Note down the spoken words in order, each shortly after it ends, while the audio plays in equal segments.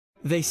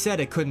They said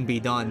it couldn't be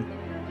done.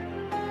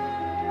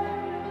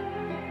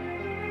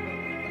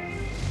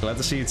 Glad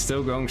to see it's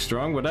still going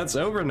strong, but that's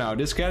over now.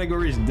 This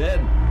category is dead.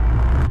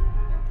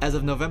 As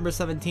of November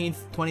 17th,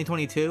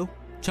 2022,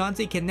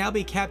 Chauncey can now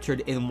be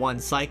captured in one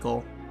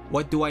cycle.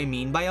 What do I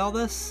mean by all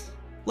this?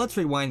 Let's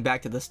rewind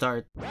back to the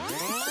start.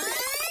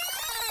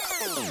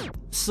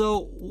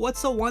 So,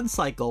 what's a one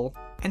cycle,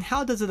 and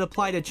how does it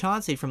apply to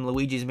Chauncey from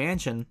Luigi's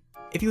Mansion?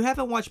 If you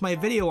haven't watched my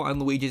video on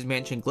Luigi's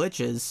Mansion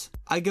glitches,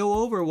 I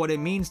go over what it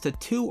means to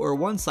 2 or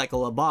 1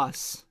 cycle a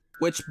boss,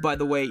 which, by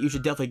the way, you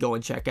should definitely go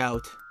and check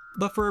out.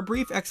 But for a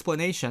brief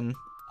explanation,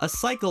 a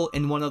cycle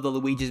in one of the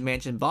Luigi's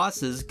Mansion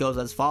bosses goes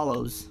as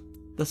follows.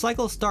 The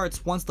cycle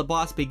starts once the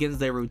boss begins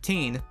their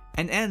routine,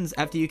 and ends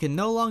after you can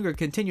no longer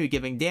continue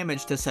giving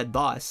damage to said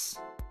boss.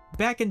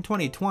 Back in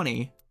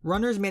 2020,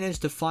 runners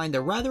managed to find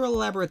a rather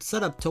elaborate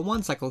setup to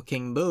one cycle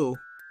King Boo.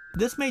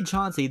 This made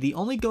Chauncey the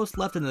only ghost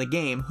left in the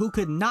game who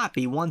could not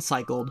be one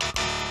cycled.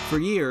 For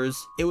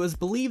years, it was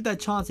believed that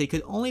Chauncey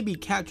could only be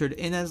captured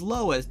in as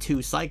low as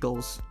 2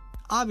 cycles.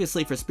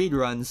 Obviously for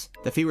speedruns,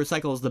 the fewer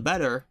cycles the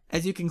better,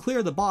 as you can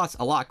clear the boss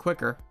a lot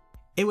quicker.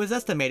 It was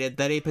estimated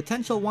that a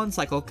potential 1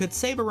 cycle could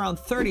save around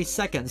 30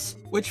 seconds,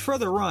 which for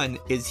the run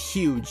is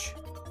huge.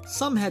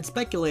 Some had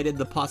speculated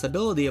the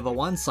possibility of a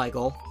 1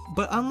 cycle,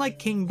 but unlike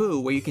King Boo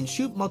where you can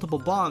shoot multiple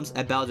bombs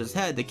at Bowser's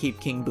head to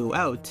keep King Boo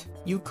out,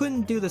 you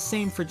couldn't do the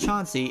same for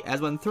Chauncey,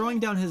 as when throwing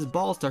down his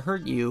balls to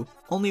hurt you,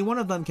 only one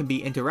of them can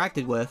be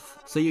interacted with,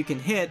 so you can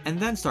hit and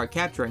then start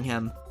capturing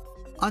him.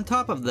 On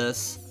top of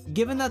this,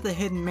 given that the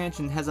Hidden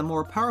Mansion has a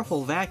more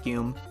powerful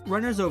vacuum,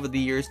 runners over the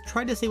years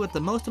tried to see what the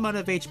most amount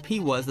of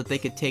HP was that they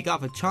could take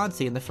off of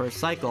Chauncey in the first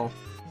cycle.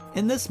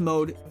 In this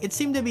mode, it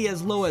seemed to be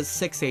as low as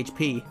 6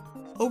 HP.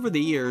 Over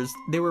the years,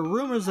 there were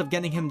rumors of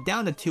getting him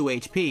down to 2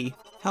 HP,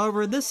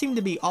 however this seemed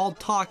to be all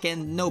talk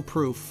and no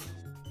proof.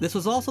 This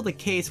was also the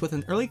case with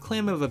an early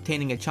claim of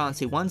obtaining a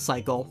Chauncey 1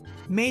 cycle,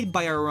 made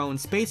by our own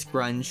Space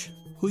Grunge,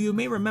 who you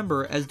may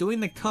remember as doing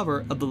the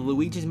cover of the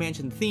Luigi's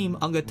Mansion theme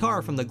on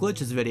guitar from the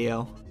Glitches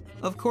video.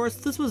 Of course,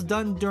 this was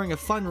done during a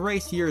fun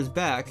race years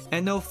back,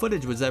 and no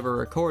footage was ever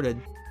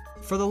recorded.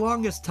 For the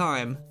longest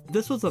time,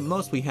 this was the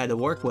most we had to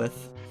work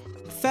with.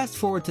 Fast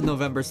forward to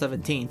November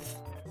 17th.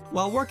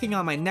 While working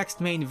on my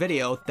next main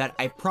video that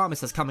I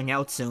promise is coming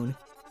out soon,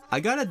 I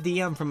got a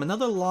DM from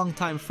another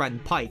longtime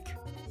friend, Pike.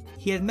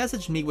 He had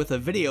messaged me with a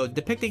video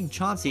depicting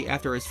Chauncey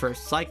after his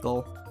first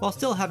cycle, while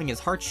still having his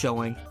heart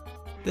showing.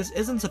 This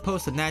isn't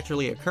supposed to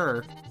naturally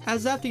occur,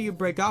 as after you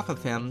break off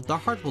of him, the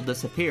heart will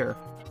disappear.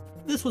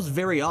 This was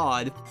very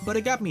odd, but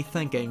it got me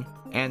thinking,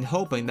 and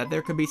hoping that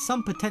there could be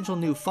some potential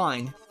new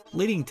find,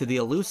 leading to the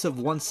elusive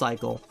 1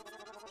 cycle.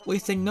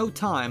 Wasting no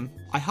time,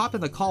 I hopped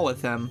in a call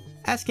with him,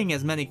 asking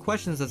as many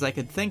questions as I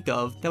could think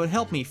of that would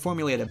help me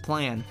formulate a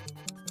plan.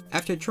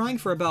 After trying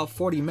for about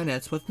 40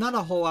 minutes with not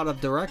a whole lot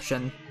of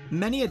direction,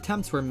 many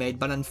attempts were made,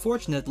 but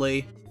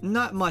unfortunately,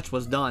 not much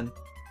was done.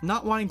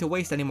 Not wanting to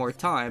waste any more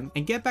time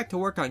and get back to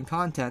work on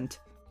content,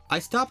 I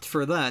stopped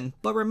for then,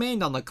 but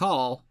remained on the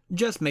call,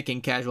 just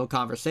making casual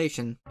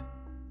conversation.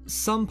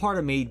 Some part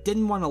of me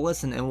didn't want to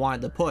listen and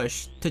wanted to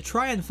push, to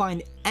try and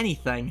find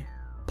anything.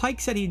 Pike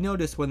said he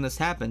noticed when this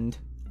happened.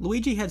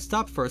 Luigi had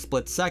stopped for a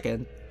split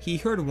second, he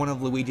heard one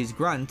of Luigi's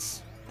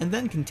grunts, and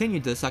then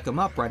continued to suck him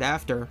up right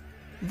after.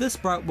 This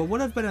brought what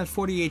would have been a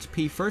 40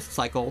 HP first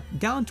cycle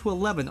down to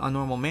 11 on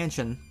normal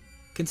Mansion.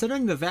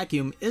 Considering the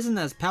vacuum isn't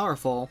as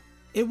powerful,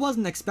 it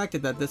wasn't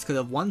expected that this could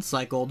have 1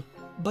 cycled,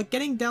 but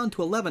getting down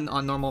to 11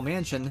 on normal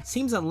Mansion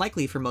seems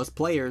unlikely for most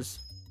players.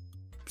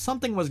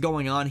 Something was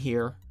going on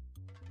here.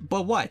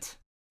 But what?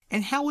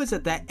 And how is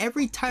it that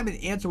every time an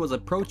answer was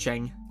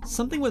approaching,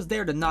 something was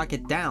there to knock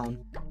it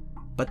down?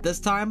 But this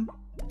time,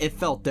 it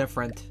felt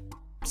different.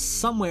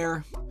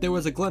 Somewhere, there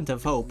was a glint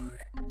of hope.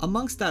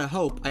 Amongst that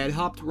hope, I had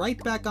hopped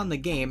right back on the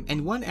game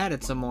and went at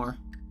it some more.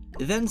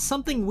 Then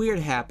something weird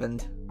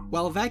happened.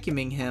 While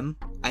vacuuming him,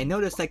 I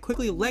noticed I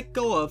quickly let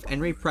go of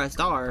and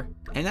repressed R,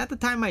 and at the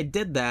time I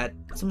did that,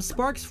 some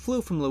sparks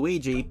flew from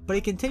Luigi, but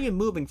he continued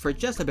moving for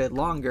just a bit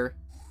longer.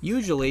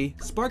 Usually,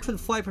 sparks would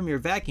fly from your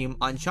vacuum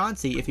on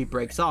Chauncey if he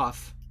breaks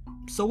off.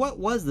 So what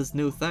was this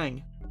new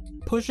thing?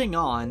 Pushing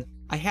on,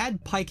 I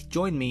had Pike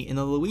join me in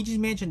the Luigi's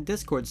Mansion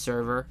Discord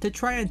server to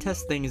try and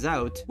test things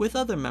out with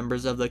other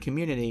members of the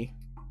community.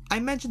 I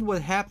mentioned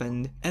what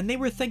happened, and they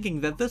were thinking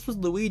that this was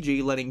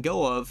Luigi letting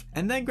go of,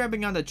 and then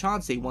grabbing onto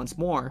Chauncey once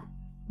more.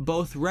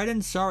 Both Red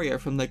and Saria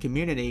from the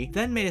community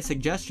then made a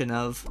suggestion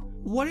of,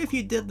 what if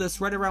you did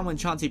this right around when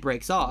Chauncey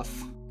breaks off?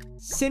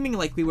 Seeming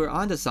like we were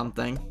onto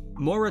something,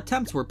 more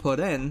attempts were put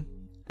in,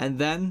 and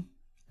then,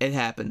 it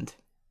happened.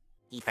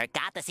 He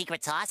forgot the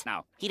secret sauce?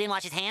 No. He didn't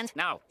wash his hands?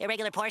 No.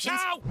 Irregular portions?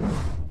 No! He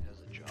has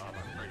a job,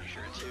 I'm pretty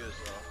sure it's his,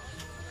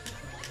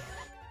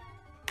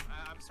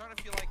 I'm starting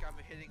to feel like I'm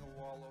hitting a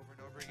wall over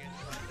and over again.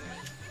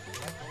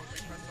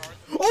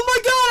 Oh my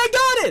god, I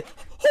got it!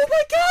 Oh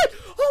my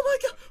god! Oh my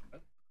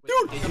god!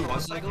 Dude! Did you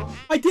 1 cycle?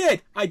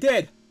 I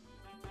did!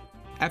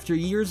 After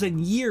years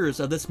and years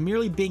of this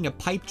merely being a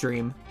pipe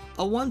dream,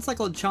 a 1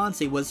 cycled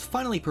Chauncey was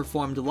finally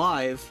performed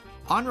live,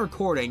 on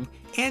recording,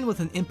 and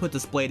with an input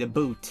display to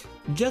boot,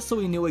 just so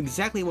we knew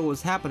exactly what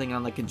was happening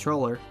on the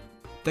controller.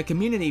 The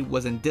community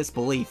was in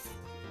disbelief.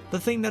 The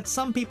thing that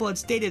some people had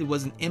stated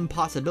was an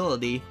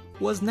impossibility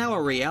was now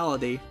a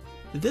reality.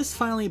 This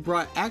finally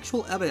brought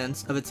actual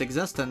evidence of its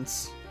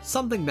existence,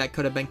 something that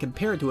could have been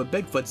compared to a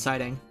Bigfoot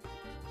sighting.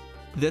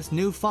 This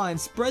new find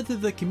spread through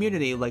the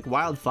community like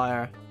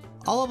wildfire.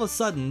 All of a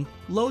sudden,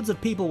 loads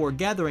of people were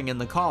gathering in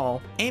the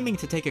call, aiming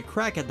to take a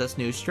crack at this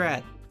new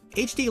strat.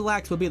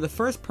 HDlax would be the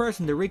first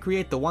person to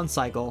recreate the one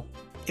cycle.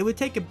 It would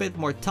take a bit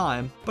more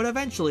time, but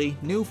eventually,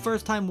 new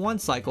first-time one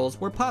cycles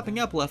were popping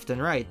up left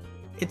and right.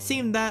 It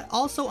seemed that,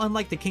 also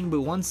unlike the King Boo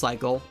one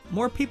cycle,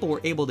 more people were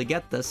able to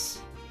get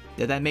this.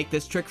 Did that make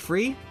this trick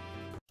free?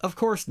 Of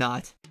course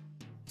not.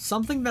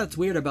 Something that's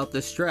weird about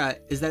this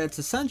strat is that it's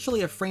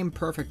essentially a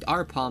frame-perfect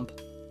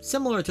R-pump,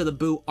 similar to the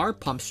Boo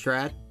R-pump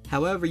strat.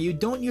 However, you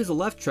don't use a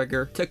left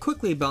trigger to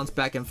quickly bounce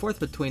back and forth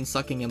between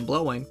sucking and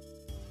blowing.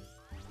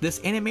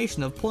 This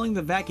animation of pulling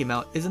the vacuum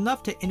out is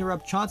enough to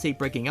interrupt Chauncey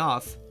breaking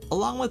off,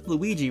 along with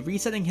Luigi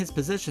resetting his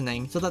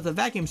positioning so that the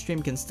vacuum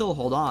stream can still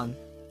hold on.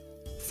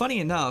 Funny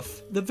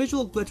enough, the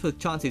visual glitch with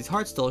Chauncey's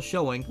heart still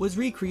showing was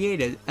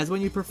recreated, as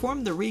when you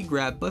perform the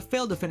re-grab but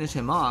fail to finish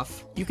him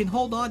off, you can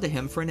hold on to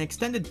him for an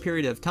extended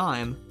period of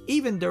time,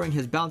 even during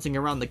his bouncing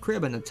around the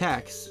crib and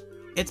attacks.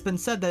 It's been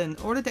said that in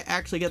order to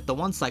actually get the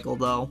one cycle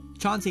though,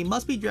 Chauncey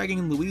must be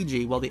dragging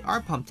Luigi while the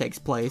R-pump takes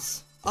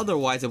place,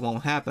 otherwise it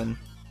won't happen.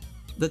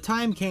 The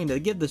time came to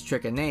give this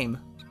trick a name.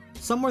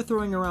 Some were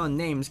throwing around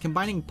names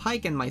combining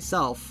Pike and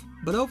myself,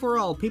 but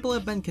overall people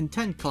have been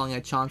content calling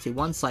it Chauncey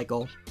one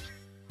cycle.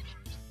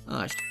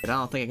 Oh shit, I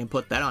don't think I can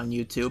put that on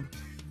YouTube.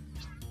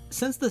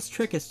 Since this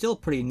trick is still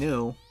pretty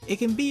new, it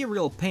can be a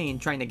real pain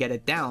trying to get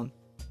it down.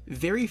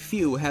 Very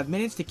few have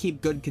managed to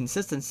keep good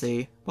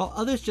consistency, while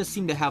others just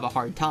seem to have a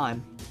hard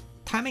time.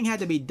 Timing had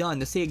to be done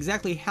to see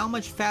exactly how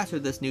much faster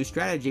this new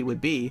strategy would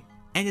be,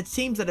 and it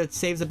seems that it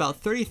saves about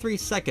 33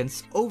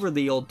 seconds over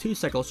the old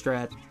 2-cycle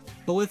strat.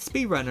 But with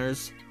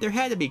speedrunners, there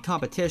had to be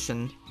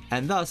competition,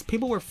 and thus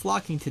people were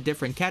flocking to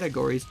different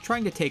categories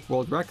trying to take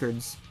world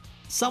records.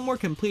 Some were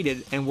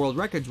completed and world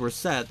records were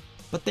set,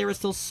 but there is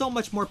still so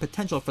much more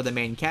potential for the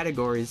main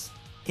categories.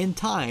 In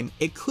time,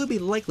 it could be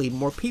likely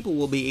more people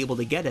will be able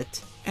to get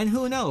it. And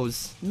who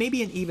knows,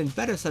 maybe an even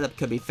better setup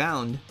could be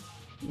found.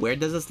 Where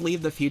does this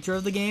leave the future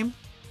of the game?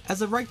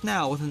 As of right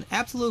now, with an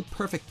absolute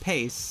perfect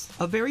pace,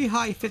 a very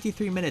high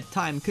 53-minute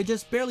time could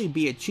just barely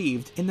be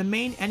achieved in the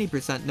main any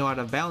 % no out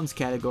of bounds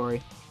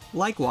category.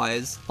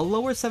 Likewise, a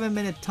lower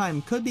 7-minute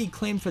time could be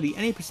claimed for the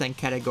any %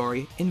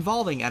 category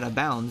involving out of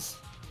bounds.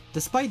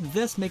 Despite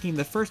this making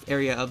the first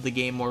area of the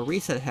game more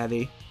reset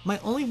heavy, my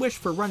only wish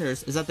for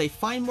runners is that they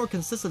find more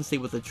consistency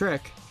with the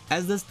trick,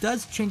 as this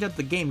does change up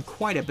the game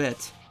quite a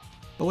bit.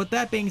 But with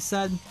that being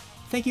said,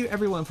 thank you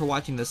everyone for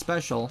watching this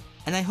special,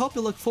 and I hope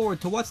you look forward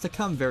to what's to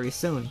come very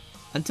soon.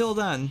 Until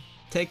then,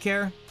 take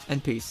care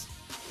and peace.